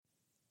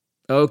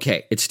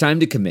Okay, it's time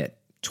to commit.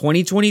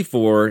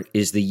 2024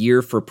 is the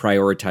year for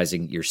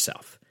prioritizing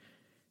yourself.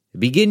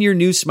 Begin your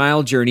new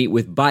smile journey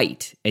with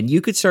Byte, and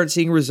you could start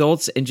seeing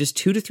results in just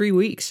 2 to 3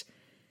 weeks.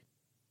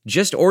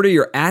 Just order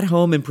your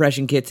at-home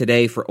impression kit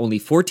today for only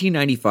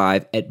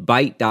 $14.95 at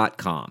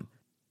Byte.com.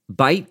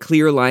 Byte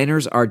clear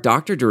liners are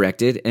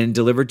doctor-directed and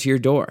delivered to your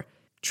door.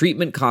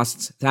 Treatment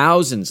costs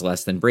thousands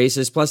less than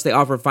braces, plus they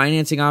offer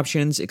financing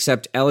options,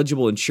 accept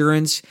eligible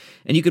insurance,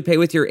 and you could pay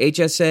with your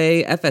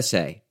HSA,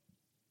 FSA.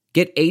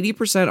 Get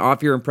 80%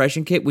 off your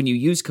impression kit when you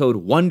use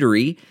code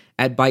WONDERY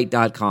at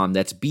Byte.com.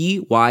 That's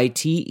BYTE.com.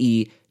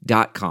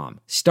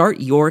 Start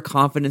your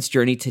confidence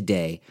journey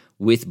today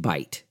with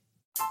Byte.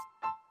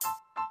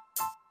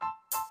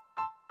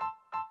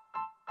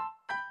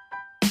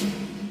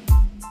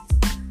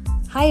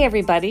 Hi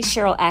everybody,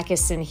 Cheryl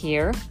Atkinson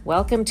here.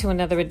 Welcome to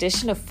another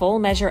edition of Full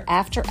Measure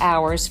After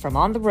Hours from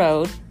on the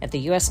road at the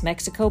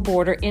U.S.-Mexico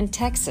border in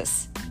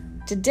Texas.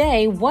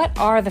 Today, what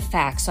are the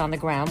facts on the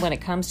ground when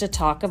it comes to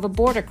talk of a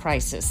border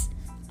crisis?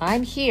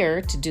 I'm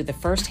here to do the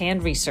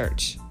first-hand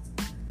research.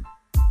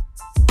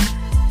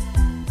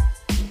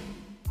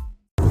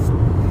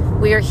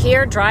 We are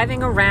here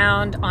driving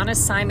around on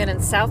assignment in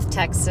South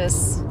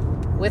Texas.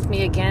 With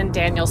me again,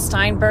 Daniel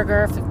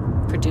Steinberger,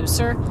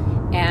 producer,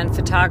 and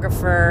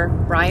photographer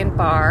Brian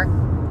Barr.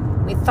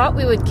 We thought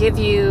we would give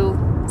you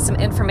some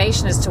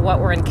information as to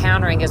what we're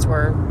encountering as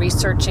we're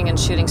researching and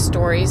shooting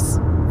stories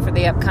for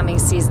the upcoming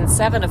Season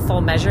 7 of Full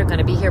Measure, going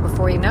to be here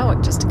before you know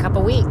it, just a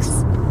couple weeks.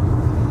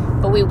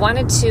 But we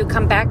wanted to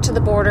come back to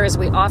the border as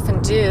we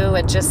often do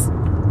and just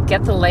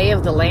get the lay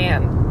of the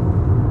land.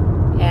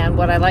 And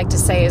what I like to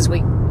say is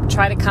we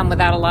try to come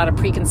without a lot of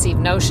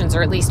preconceived notions,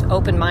 or at least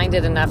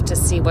open-minded enough to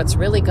see what's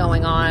really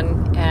going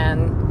on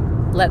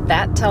and let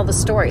that tell the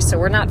story. So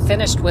we're not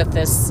finished with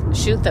this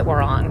shoot that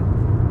we're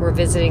on. We're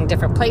visiting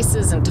different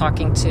places and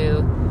talking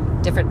to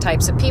different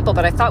types of people.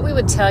 But I thought we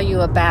would tell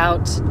you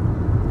about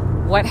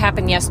what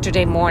happened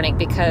yesterday morning,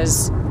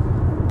 because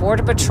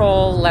Border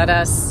Patrol let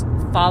us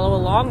follow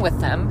along with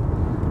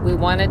them. We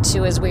wanted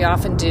to, as we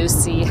often do,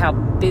 see how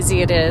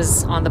busy it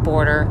is on the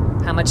border,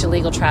 how much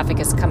illegal traffic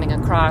is coming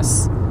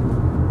across.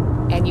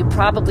 And you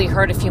probably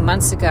heard a few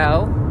months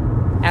ago,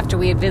 after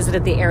we had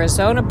visited the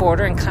Arizona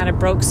border and kind of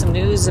broke some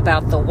news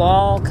about the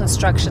wall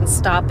construction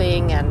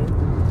stopping and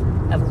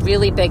a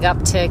really big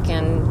uptick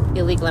in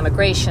illegal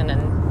immigration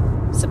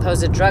and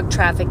supposed drug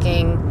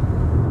trafficking.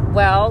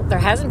 Well, there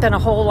hasn't been a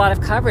whole lot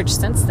of coverage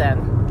since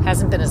then.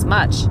 Hasn't been as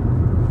much.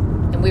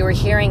 And we were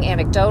hearing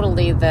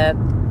anecdotally that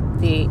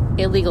the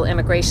illegal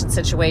immigration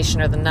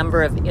situation, or the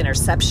number of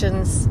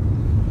interceptions,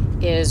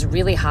 is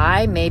really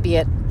high, maybe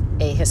at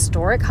a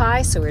historic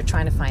high. So we were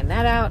trying to find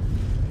that out.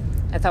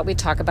 I thought we'd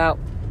talk about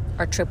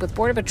our trip with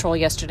Border Patrol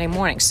yesterday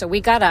morning. So we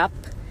got up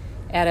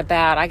at I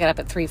got up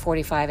at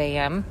 3:45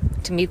 a.m.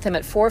 to meet them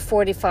at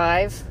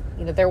 4:45.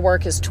 You know, their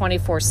work is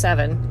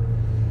 24/7.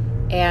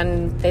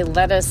 And they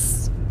let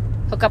us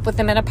hook up with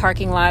them in a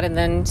parking lot and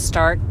then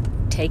start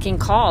taking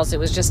calls. It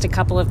was just a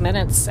couple of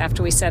minutes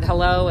after we said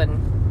hello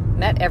and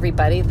met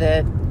everybody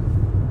that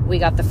we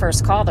got the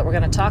first call that we're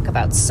going to talk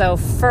about. So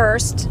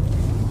first,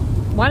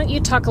 why don't you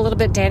talk a little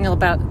bit, Daniel,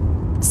 about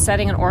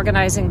setting and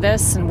organizing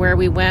this and where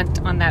we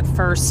went on that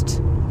first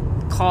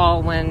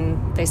call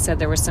when they said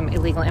there were some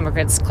illegal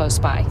immigrants close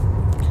by?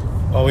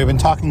 Well, we've been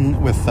talking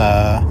with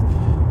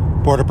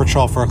Border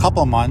Patrol for a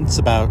couple of months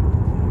about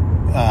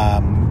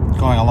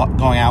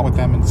going out with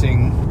them and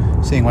seeing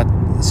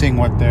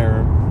what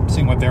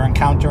they're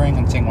encountering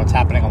and seeing what's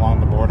happening along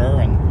the border.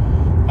 And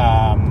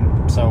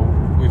so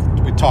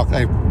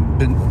I've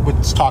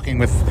been talking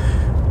with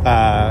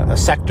a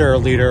sector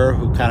leader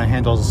who kind of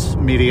handles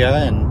media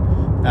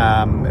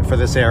and for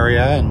this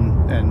area,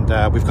 and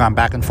we've gone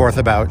back and forth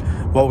about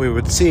what we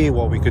would see,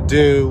 what we could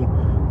do,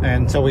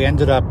 and so we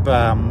ended up,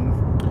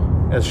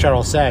 as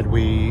Cheryl said,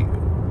 we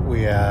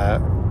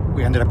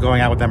ended up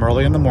going out with them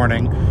early in the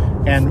morning.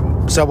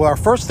 And so our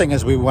first thing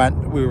is we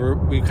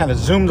kind of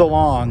zoomed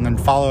along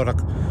and followed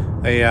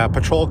a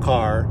patrol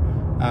car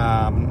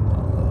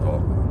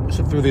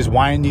through these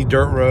windy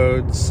dirt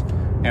roads.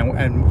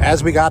 And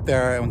as we got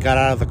there and got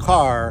out of the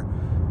car,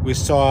 we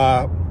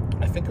saw,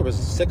 I think it was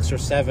 6 or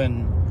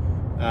 7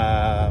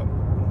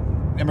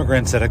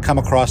 immigrants that had come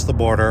across the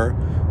border.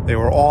 They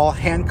were all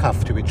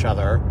handcuffed to each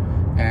other,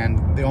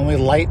 and the only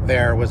light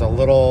there was a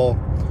little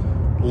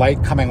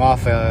light coming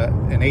off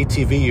an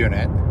ATV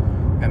unit.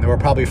 And there were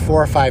probably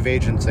 4 or 5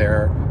 agents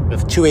there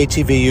with 2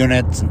 ATV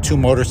units and 2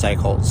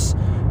 motorcycles.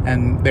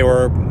 And they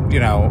were,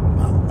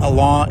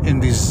 along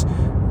in these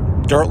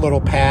dirt little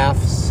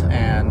paths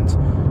and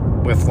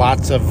with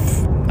lots of,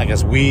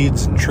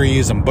 weeds and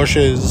trees and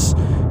bushes.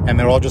 And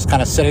they're all just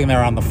kind of sitting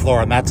there on the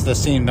floor. And that's the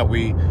scene that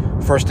we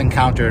first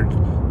encountered,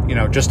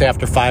 just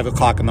after 5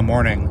 o'clock in the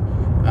morning.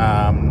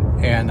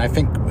 And I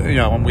think,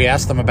 when we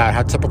asked them about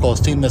how typical a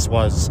scene this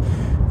was,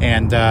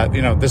 and,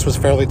 this was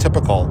fairly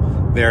typical.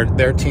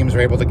 Their teams were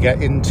able to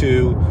get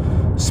into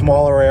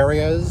smaller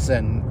areas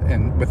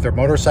and with their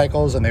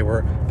motorcycles, and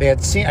they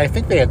had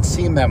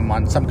seen them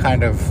on some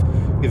kind of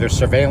either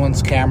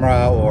surveillance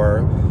camera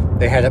or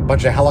They had a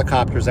bunch of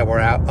helicopters that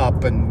were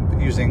up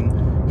and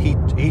using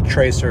heat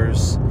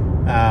tracers,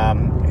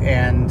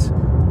 and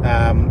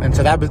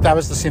so that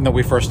was the scene that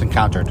we first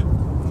encountered.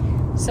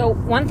 So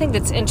one thing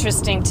that's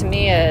interesting to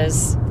me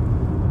is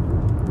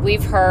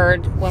we've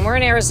heard when we're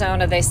in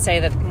Arizona, they say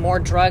that more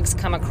drugs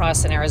come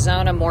across in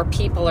Arizona, more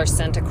people are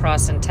sent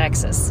across in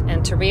Texas.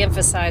 And to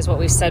reemphasize what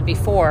we've said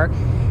before,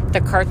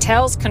 the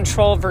cartels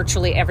control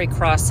virtually every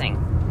crossing.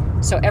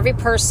 So every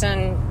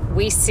person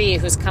we see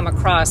who's come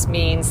across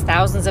means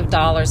thousands of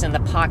dollars in the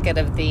pocket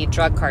of the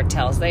drug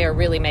cartels. They are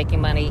really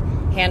making money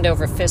hand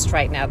over fist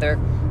right now. They're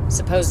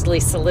supposedly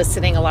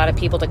soliciting a lot of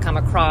people to come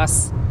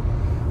across,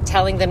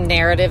 telling them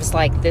narratives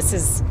like this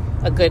is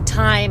a good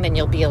time and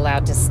you'll be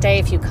allowed to stay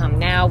if you come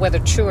now, whether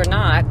true or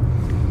not.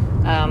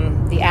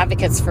 The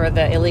advocates for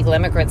the illegal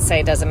immigrants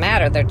say it doesn't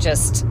matter. They're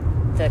just,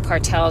 the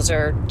cartels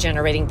are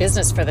generating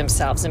business for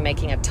themselves and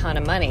making a ton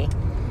of money.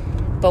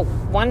 But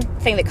one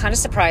thing that kind of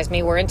surprised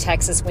me, we're in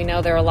Texas, we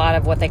know there are a lot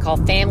of what they call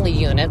family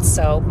units,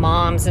 so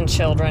moms and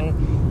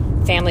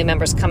children, family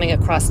members coming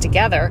across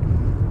together.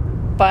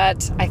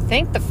 But I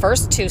think the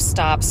first two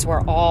stops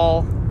were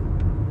all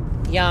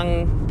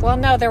young, well,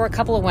 no, there were a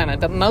couple of women,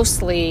 but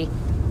mostly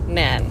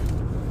men.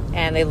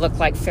 And they looked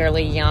like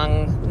fairly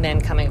young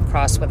men coming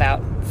across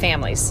without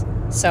families.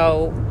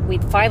 So we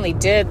finally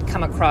did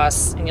come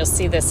across, and you'll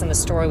see this in the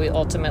story we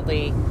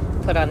ultimately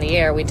put on the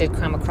air, we did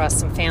come across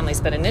some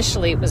families, but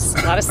initially it was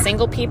a lot of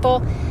single people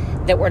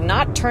that were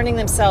not turning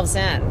themselves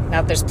in.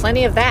 Now, there's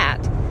plenty of that,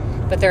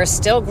 but there are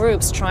still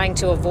groups trying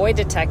to avoid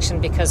detection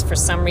because for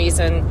some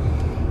reason,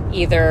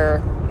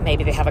 either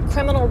maybe they have a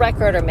criminal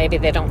record or maybe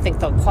they don't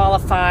think they'll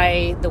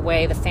qualify the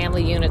way the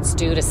family units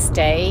do to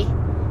stay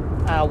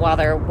while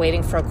they're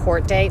waiting for a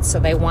court date, so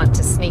they want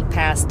to sneak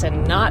past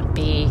and not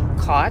be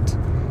caught.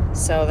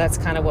 So that's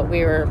kind of what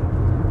we were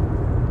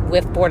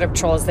with Border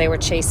Patrol as they were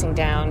chasing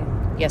down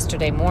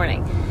yesterday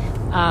morning.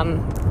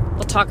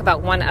 We'll talk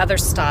about one other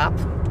stop.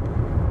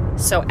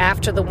 So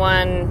after the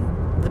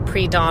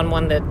pre-dawn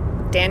one that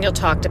Daniel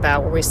talked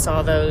about, where we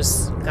saw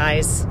those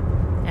guys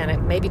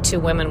and maybe two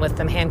women with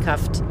them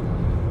handcuffed,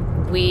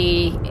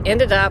 we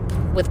ended up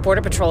with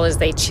Border Patrol as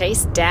they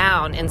chased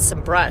down in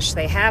some brush.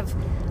 They have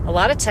a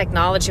lot of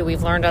technology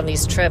we've learned on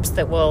these trips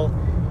that will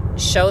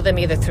show them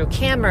either through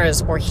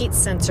cameras or heat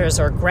sensors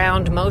or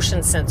ground motion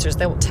sensors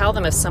that will tell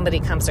them if somebody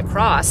comes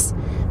across.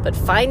 But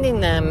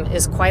finding them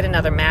is quite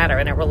another matter,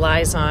 and it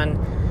relies on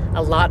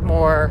a lot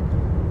more,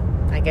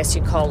 I guess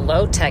you'd call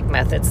low-tech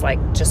methods, like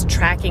just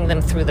tracking them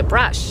through the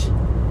brush.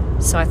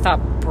 So I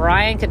thought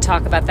Brian could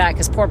talk about that,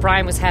 because poor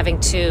Brian was having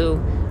to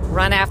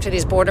run after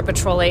these Border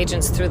Patrol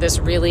agents through this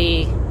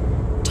really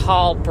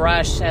tall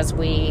brush as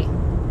we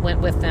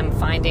went with them,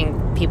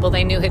 finding people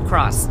they knew had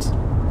crossed.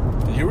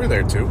 You were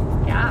there too.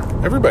 Yeah.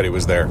 Everybody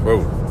was there.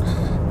 Whoa.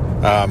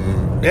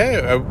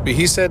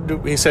 He said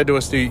to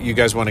us, "Do you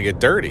guys want to get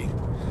dirty?"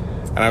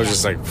 And I was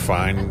just like,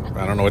 "Fine."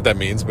 I don't know what that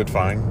means, but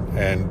fine.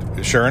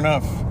 And sure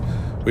enough,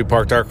 we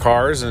parked our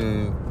cars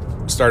and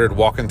started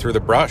walking through the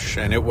brush,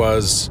 and it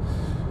was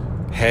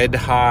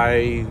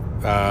head-high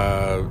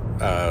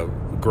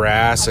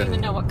grass. I don't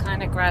even know what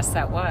kind of grass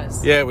that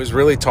was. Yeah, it was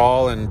really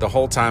tall, and the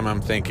whole time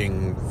I'm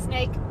thinking...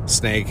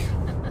 Snake,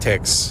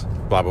 ticks,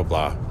 blah, blah,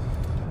 blah.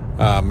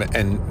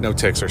 And no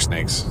ticks or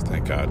snakes,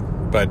 thank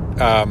God. But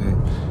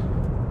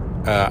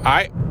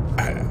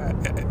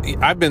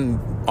I've been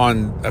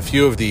on a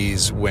few of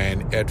these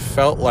when it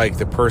felt like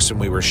the person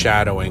we were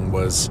shadowing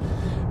was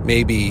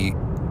maybe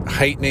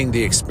heightening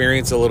the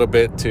experience a little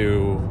bit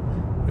to,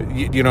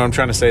 you know what I'm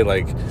trying to say?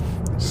 Like,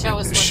 show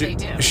us what they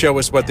do. Show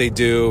us what they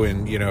do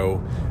and, you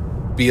know,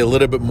 be a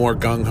little bit more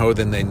gung-ho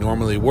than they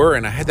normally were.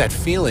 And I had that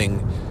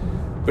feeling,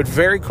 but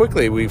very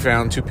quickly we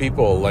found two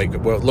people, like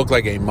what looked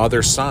like a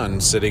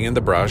mother-son sitting in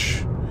the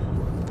brush.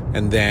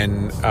 And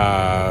then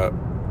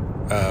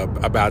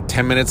about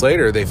 10 minutes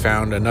later, they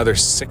found another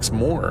 6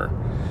 more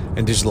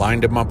and just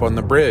lined them up on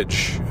the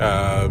bridge.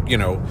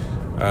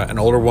 An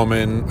older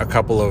woman, a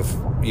couple of,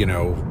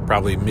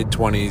 probably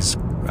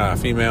mid-20s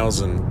females,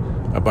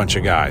 and a bunch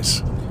of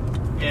guys.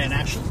 Yeah, and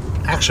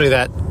actually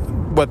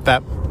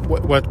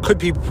what could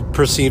be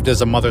perceived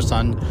as a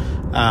mother-son,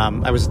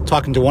 I was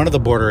talking to one of the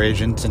border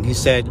agents, and he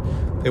said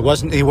he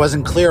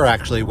wasn't clear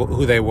actually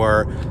who they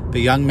were. The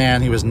young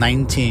man, he was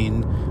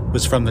 19,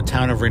 was from the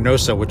town of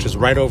Reynosa, which is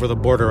right over the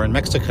border in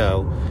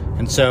Mexico,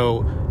 and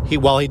so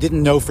while he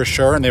didn't know for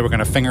sure, and they were going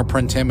to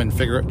fingerprint him and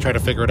try to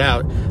figure it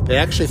out, they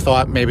actually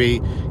thought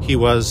maybe he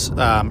was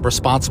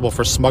responsible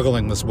for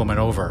smuggling this woman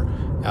over,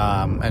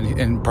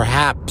 and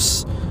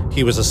perhaps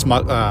he was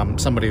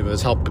somebody who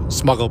has helped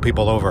smuggle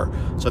people over.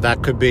 So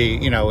that could be,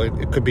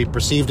 it could be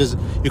perceived as,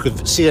 you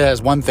could see it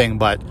as one thing,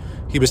 but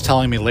he was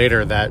telling me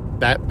later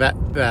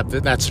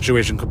that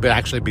situation could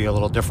actually be a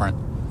little different.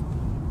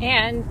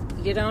 And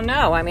you don't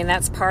know. I mean,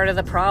 that's part of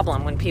the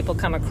problem. When people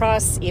come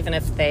across, even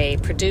if they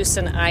produce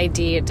an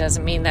ID, it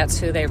doesn't mean that's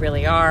who they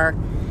really are.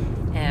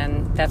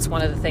 And that's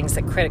one of the things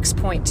that critics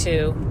point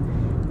to.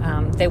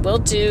 They will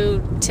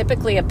do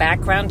typically a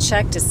background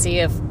check to see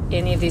if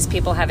any of these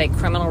people have a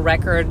criminal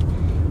record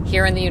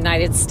Here in the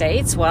United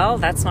States, well,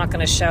 that's not going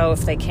to show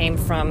if they came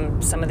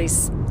from, some of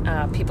these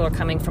people are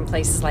coming from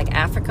places like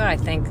Africa. I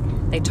think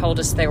they told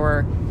us there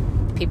were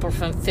people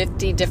from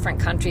 50 different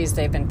countries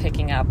they've been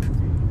picking up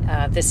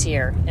this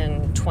year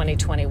in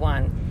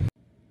 2021.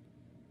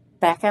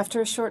 Back after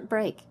a short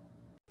break.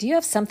 Do you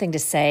have something to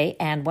say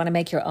and want to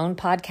make your own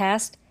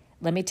podcast?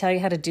 Let me tell you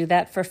how to do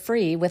that for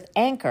free with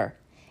Anchor.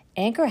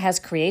 Anchor has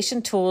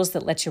creation tools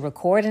that let you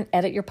record and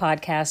edit your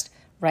podcast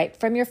right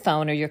from your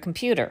phone or your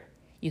computer.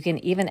 You can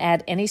even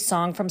add any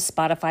song from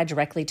Spotify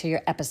directly to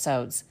your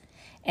episodes.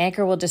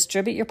 Anchor will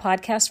distribute your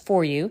podcast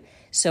for you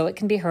so it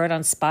can be heard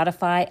on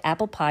Spotify,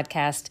 Apple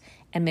Podcast,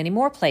 and many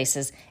more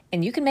places,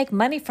 and you can make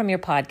money from your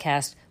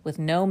podcast with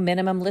no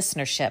minimum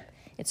listenership.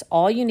 It's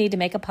all you need to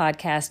make a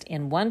podcast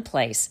in one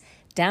place.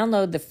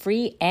 Download the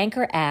free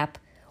Anchor app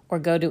or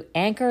go to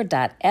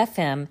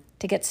anchor.fm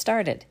to get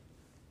started.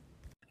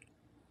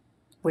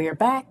 We are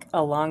back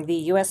along the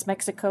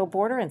U.S.-Mexico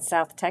border in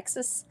South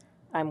Texas.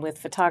 I'm with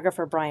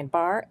photographer Brian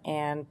Barr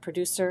and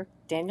producer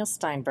Daniel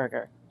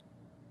Steinberger.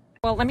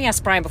 Well, let me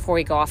ask Brian before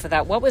we go off of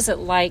that, what was it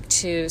like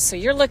so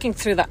you're looking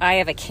through the eye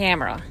of a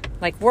camera.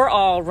 Like, we're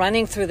all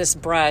running through this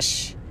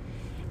brush,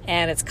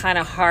 and it's kind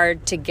of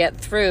hard to get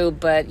through,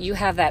 but you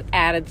have that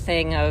added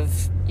thing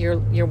of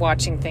you're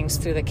watching things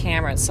through the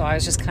camera. So I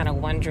was just kind of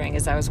wondering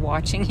as I was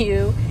watching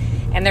you,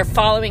 and they're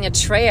following a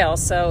trail,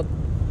 so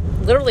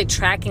literally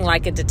tracking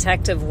like a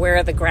detective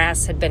where the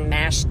grass had been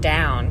mashed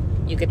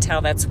down. You could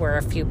tell that's where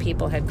a few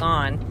people had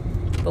gone.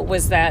 But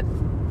was that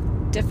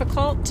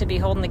difficult to be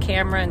holding the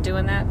camera and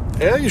doing that?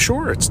 Yeah,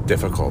 sure, it's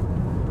difficult.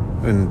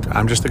 And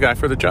I'm just the guy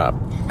for the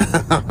job.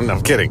 No,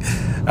 I'm kidding.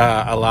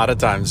 A lot of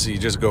times you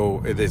just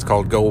go, it's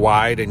called go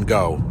wide and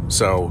go.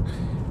 So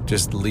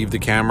just leave the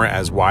camera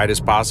as wide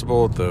as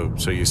possible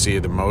so you see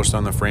the most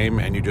on the frame,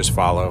 and you just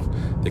follow.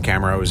 The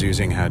camera I was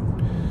using had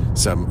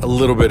a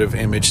little bit of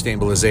image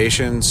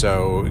stabilization,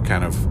 so it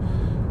kind of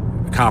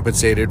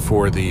compensated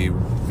for the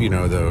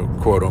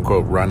quote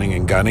unquote running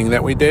and gunning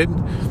that we did.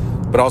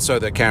 But also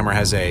the camera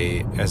has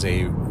a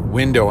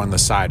window on the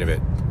side of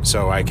it,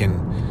 so I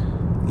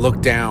can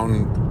look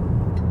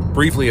down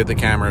briefly at the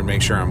camera and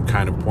make sure I'm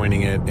kind of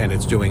pointing it and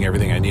it's doing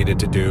everything I need it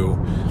to do,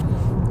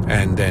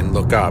 and then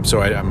look up so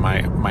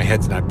my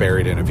head's not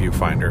buried in a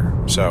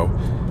viewfinder. So,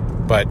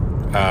 but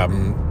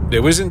it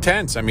was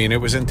intense. I mean, it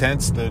was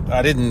intense that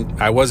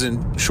I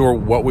wasn't sure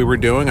what we were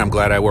doing. I'm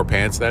glad I wore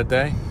pants that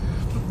day.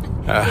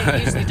 You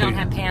usually don't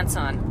have pants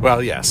on.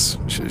 Well, yes,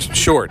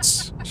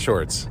 shorts.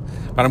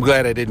 But I'm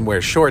glad I didn't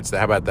wear shorts.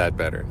 How about that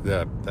better?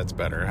 That's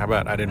better. How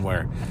about I didn't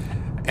wear...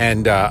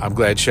 And I'm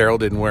glad Cheryl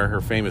didn't wear her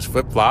famous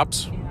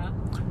flip-flops.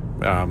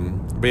 Yeah.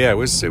 But yeah, it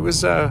was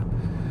I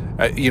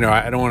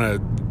don't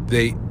want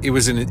to...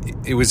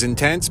 It was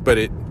intense, but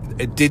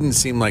it didn't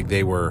seem like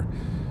they were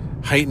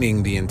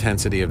heightening the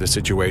intensity of the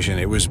situation.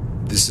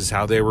 This is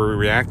how they were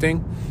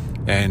reacting.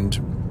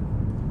 And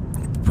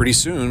pretty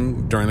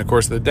soon, during the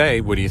course of the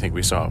day, what do you think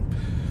we saw?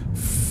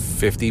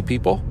 50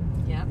 people?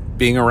 Yeah.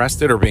 Being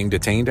arrested or being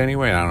detained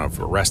anyway. I don't know if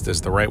arrest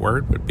is the right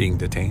word, but being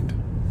detained.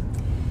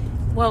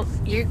 Well,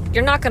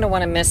 you're not going to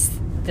want to miss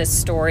this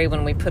story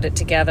when we put it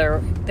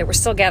together that we're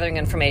still gathering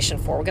information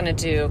for. We're going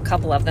to do a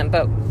couple of them,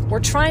 but we're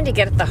trying to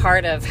get at the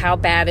heart of how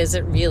bad is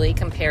it really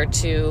compared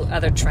to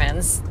other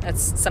trends.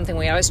 That's something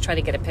we always try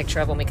to get a picture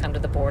of when we come to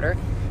the border.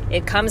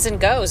 It comes and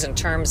goes in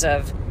terms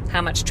of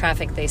how much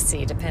traffic they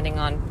see, depending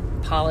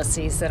on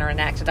policies that are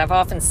enacted. I've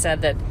often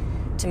said that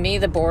to me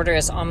the border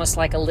is almost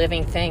like a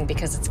living thing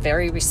because it's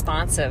very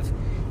responsive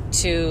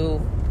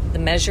to the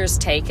measures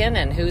taken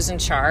and who's in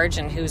charge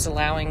and who's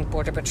allowing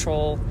Border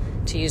Patrol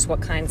to use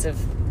what kinds of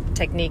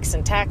techniques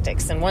and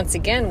tactics. And once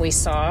again, we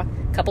saw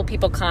a couple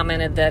people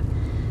commented that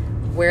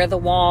where the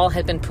wall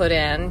had been put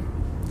in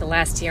the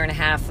last year and a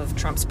half of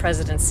Trump's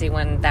presidency,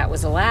 when that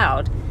was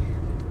allowed,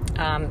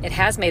 it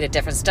has made a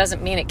difference.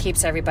 Doesn't mean it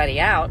keeps everybody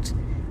out,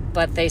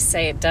 but they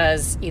say it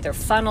does either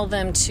funnel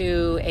them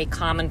to a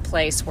common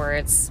place where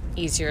it's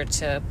easier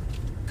to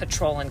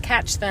patrol and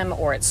catch them,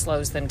 or it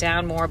slows them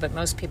down more. But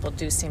most people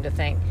do seem to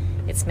think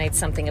it's made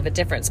something of a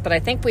difference. But I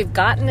think we've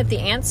gotten at the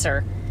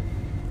answer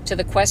to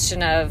the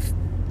question of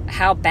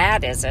how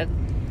bad is it.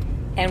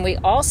 And we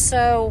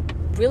also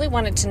really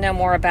wanted to know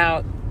more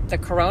about the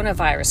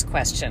coronavirus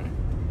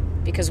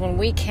question, because when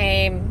we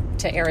came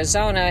to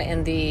Arizona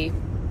in the,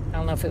 I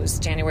don't know if it was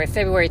January,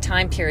 February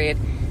time period,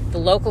 the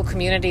local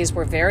communities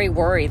were very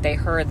worried. They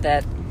heard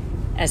that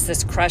as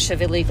this crush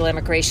of illegal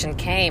immigration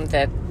came,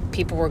 that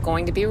people were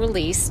going to be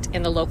released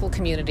in the local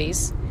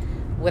communities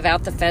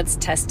without the feds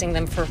testing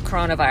them for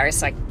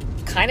coronavirus. I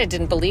kind of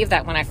didn't believe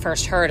that when I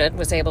first heard it,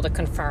 was able to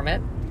confirm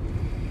it.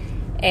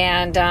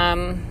 And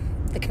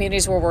the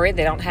communities were worried.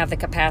 They don't have the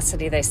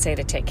capacity, they say,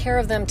 to take care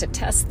of them, to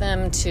test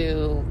them,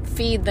 to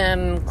feed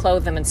them,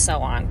 clothe them, and so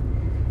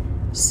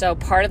on. So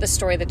part of the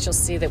story that you'll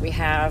see that we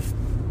have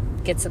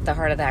gets at the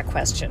heart of that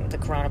question, the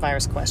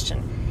coronavirus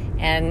question.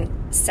 And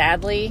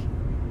sadly,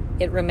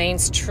 it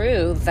remains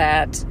true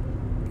that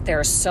there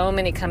are so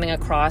many coming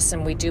across,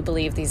 and we do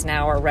believe these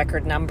now are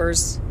record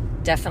numbers,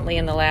 definitely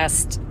in the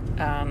last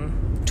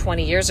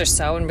 20 years or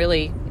so, and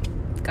really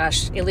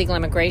illegal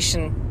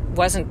immigration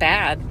wasn't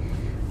bad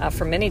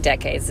for many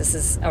decades. This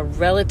is a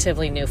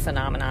relatively new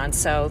phenomenon,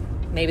 so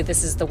maybe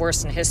this is the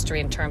worst in history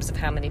in terms of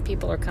how many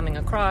people are coming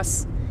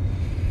across.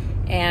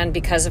 And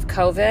because of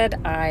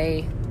COVID,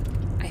 I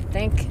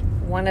think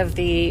one of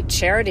the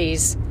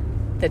charities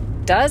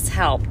that does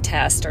help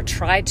test or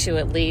try to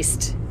at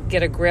least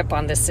get a grip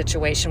on this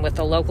situation with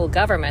the local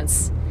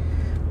governments,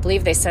 I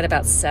believe they said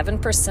about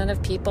 7%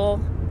 of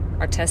people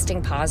are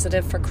testing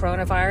positive for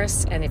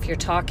coronavirus. And if you're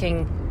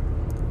talking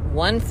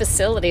one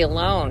facility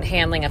alone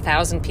handling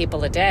 1,000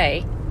 people a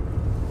day,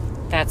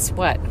 that's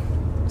what?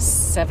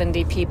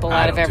 70 people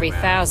out of every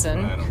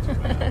 1,000.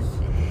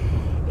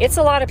 It's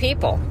a lot of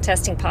people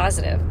testing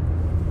positive.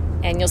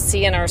 And you'll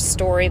see in our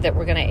story that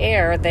we're going to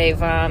air, they've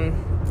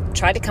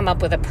tried to come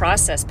up with a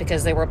process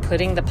because they were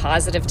putting the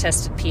positive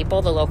tested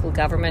people, the local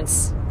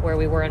governments where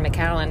we were in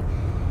McAllen,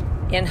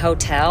 in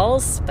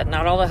hotels, but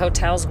not all the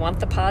hotels want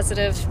the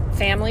positive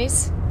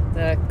families,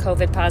 the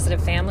COVID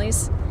positive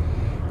families.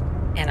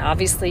 And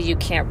obviously you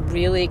can't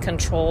really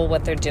control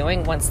what they're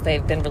doing once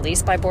they've been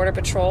released by Border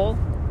Patrol.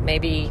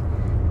 Maybe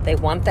they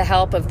want the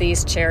help of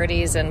these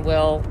charities and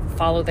will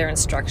follow their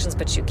instructions,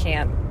 but you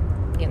can't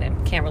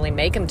really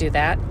make them do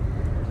that.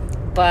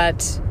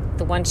 But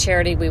the one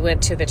charity we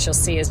went to that you'll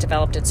see has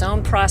developed its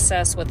own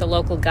process with the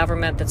local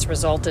government that's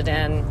resulted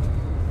in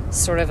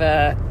sort of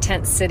a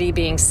tent city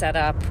being set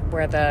up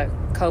where the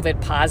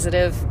COVID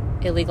positive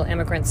illegal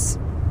immigrants,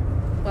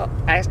 well,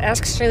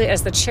 actually,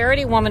 as the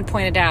charity woman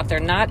pointed out, they're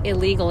not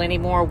illegal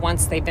anymore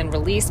once they've been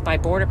released by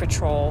Border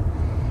Patrol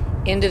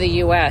into the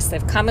U.S.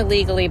 They've come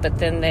illegally, but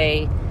then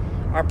they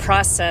are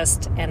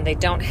processed and they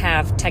don't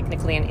have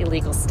technically an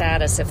illegal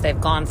status if they've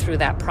gone through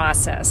that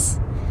process.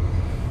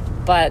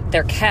 But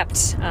they're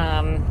kept,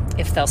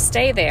 if they'll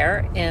stay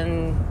there,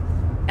 in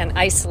an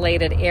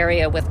isolated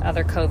area with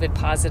other COVID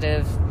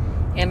positive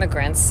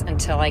immigrants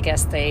until I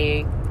guess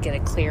they get a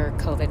clear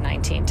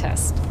COVID-19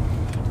 test.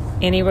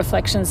 Any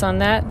reflections on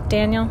that,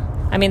 Daniel?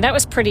 I mean, that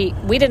was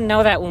we didn't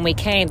know that when we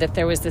came, that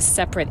there was this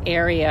separate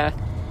area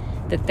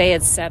that they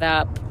had set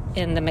up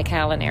in the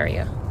McAllen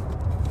area.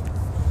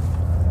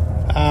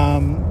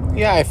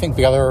 Yeah, I think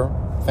the other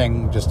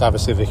thing, just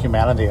obviously the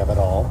humanity of it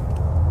all.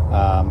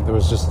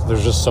 There's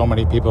just so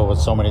many people with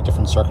so many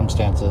different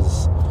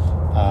circumstances,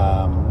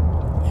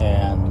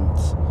 and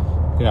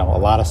a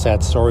lot of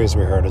sad stories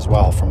we heard as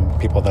well from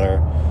people that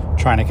are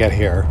trying to get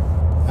here.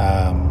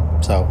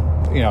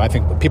 I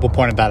think people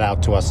pointed that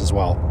out to us as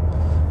well.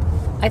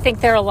 I think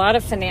there are a lot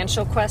of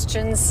financial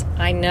questions.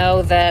 I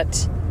know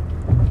that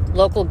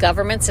local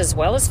governments as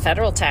well as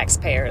federal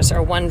taxpayers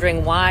are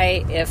wondering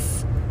why,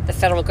 if the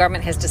federal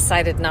government has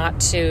decided not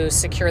to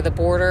secure the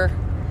border,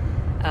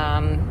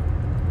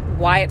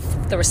 why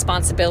the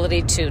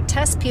responsibility to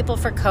test people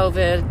for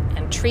COVID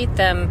and treat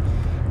them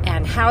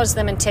and house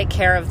them and take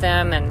care of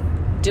them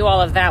and do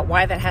all of that,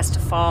 why that has to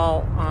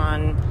fall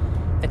on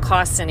the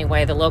costs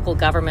anyway, the local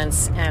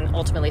governments and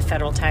ultimately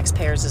federal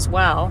taxpayers as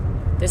well.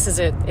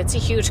 It's a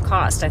huge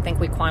cost. I think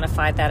we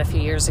quantified that a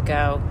few years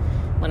ago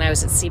when I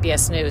was at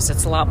CBS News.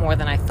 It's a lot more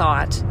than I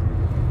thought.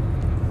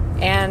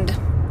 And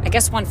I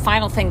guess one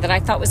final thing that I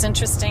thought was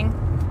interesting,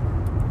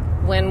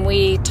 when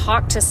we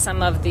talked to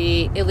some of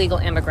the illegal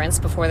immigrants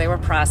before they were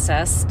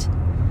processed,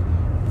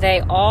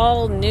 they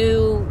all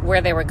knew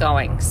where they were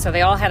going. So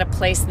they all had a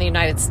place in the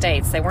United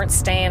States. They weren't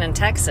staying in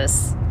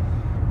Texas.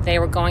 They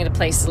were going to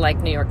places like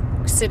New York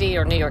City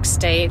or New York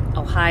State,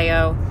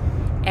 Ohio,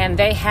 and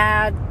they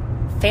had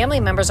family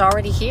members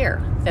already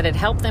here that had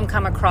helped them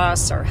come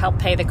across or helped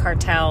pay the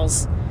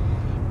cartels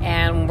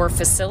and were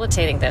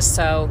facilitating this.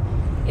 So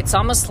it's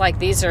almost like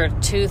these are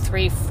 2,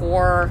 3,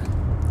 4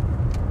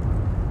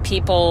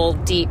 people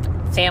deep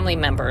family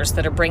members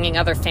that are bringing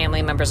other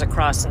family members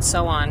across and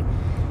so on.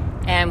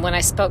 And when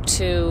I spoke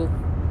to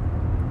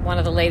one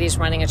of the ladies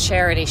running a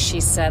charity, she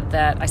said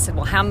that, I said,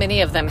 well, how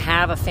many of them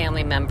have a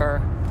family member?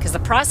 Because the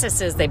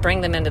process is they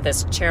bring them into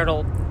this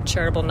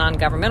charitable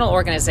non-governmental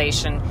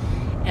organization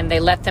and they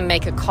let them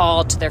make a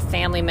call to their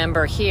family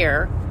member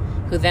here,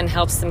 who then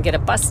helps them get a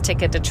bus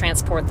ticket to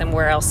transport them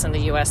where else in the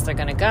U.S. they're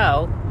going to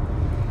go.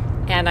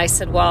 And I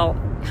said, well,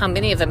 how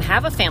many of them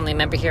have a family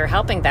member here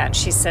helping that? And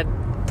she said,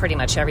 pretty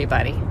much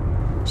everybody.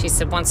 She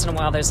said, once in a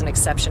while there's an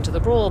exception to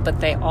the rule, but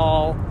they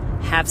all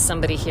have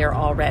somebody here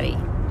already.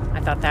 I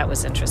thought that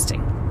was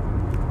interesting.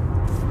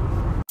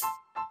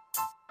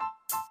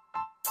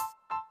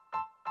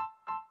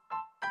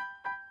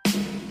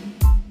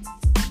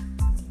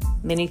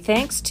 Many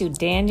thanks to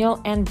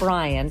Daniel and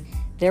Brian.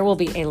 There will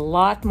be a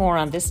lot more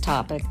on this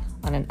topic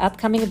on an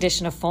upcoming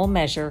edition of Full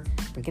Measure.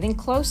 We're getting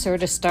closer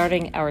to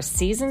starting our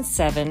Season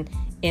 7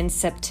 in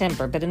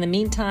September. But in the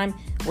meantime,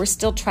 we're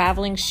still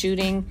traveling,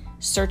 shooting,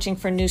 searching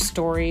for new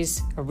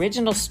stories,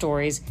 original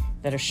stories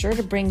that are sure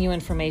to bring you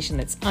information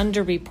that's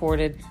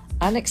underreported,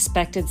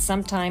 unexpected,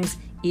 sometimes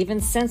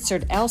even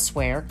censored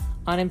elsewhere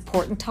on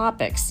important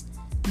topics.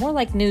 More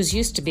like news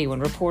used to be when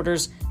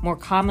reporters more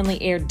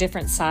commonly aired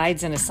different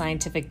sides in a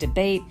scientific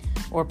debate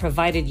or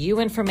provided you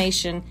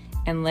information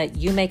and let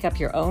you make up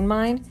your own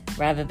mind.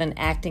 rather than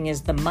acting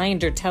as the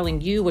minder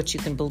telling you what you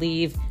can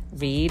believe,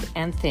 read,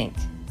 and think.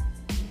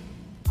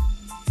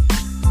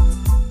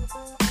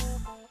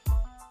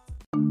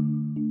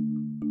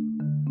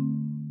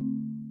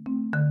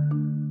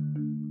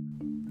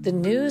 The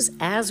news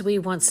as we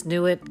once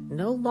knew it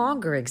no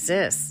longer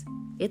exists.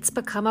 It's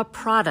become a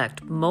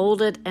product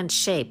molded and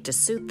shaped to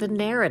suit the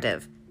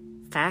narrative.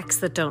 Facts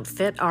that don't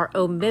fit are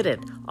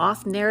omitted.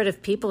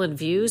 Off-narrative people and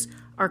views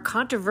are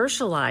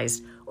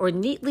controversialized or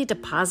neatly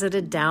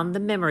deposited down the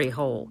memory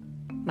hole.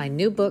 My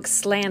new book,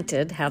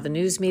 Slanted, How the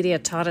News Media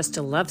Taught Us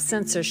to Love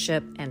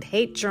Censorship and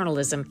Hate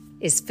Journalism,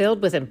 is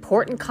filled with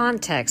important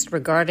context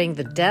regarding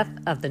the death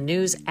of the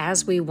news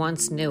as we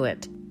once knew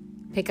it.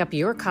 Pick up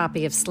your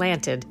copy of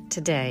Slanted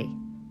today.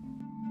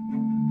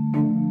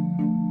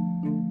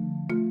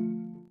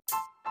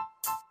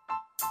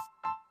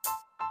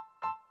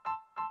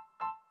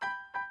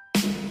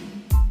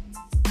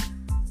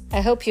 I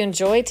hope you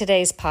enjoyed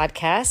today's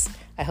podcast.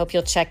 I hope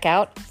you'll check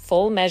out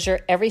Full Measure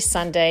every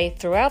Sunday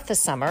throughout the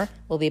summer.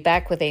 We'll be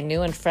back with a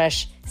new and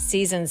fresh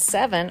Season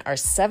 7, our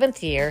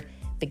 7th year,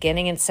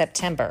 beginning in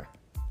September.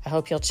 I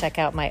hope you'll check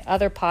out my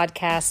other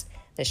podcast,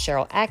 the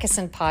Sharyl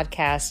Attkisson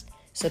Podcast.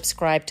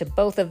 Subscribe to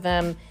both of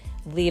them,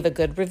 leave a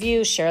good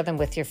review, share them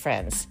with your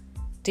friends.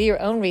 Do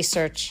your own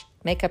research,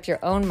 make up your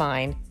own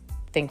mind,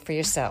 think for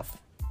yourself.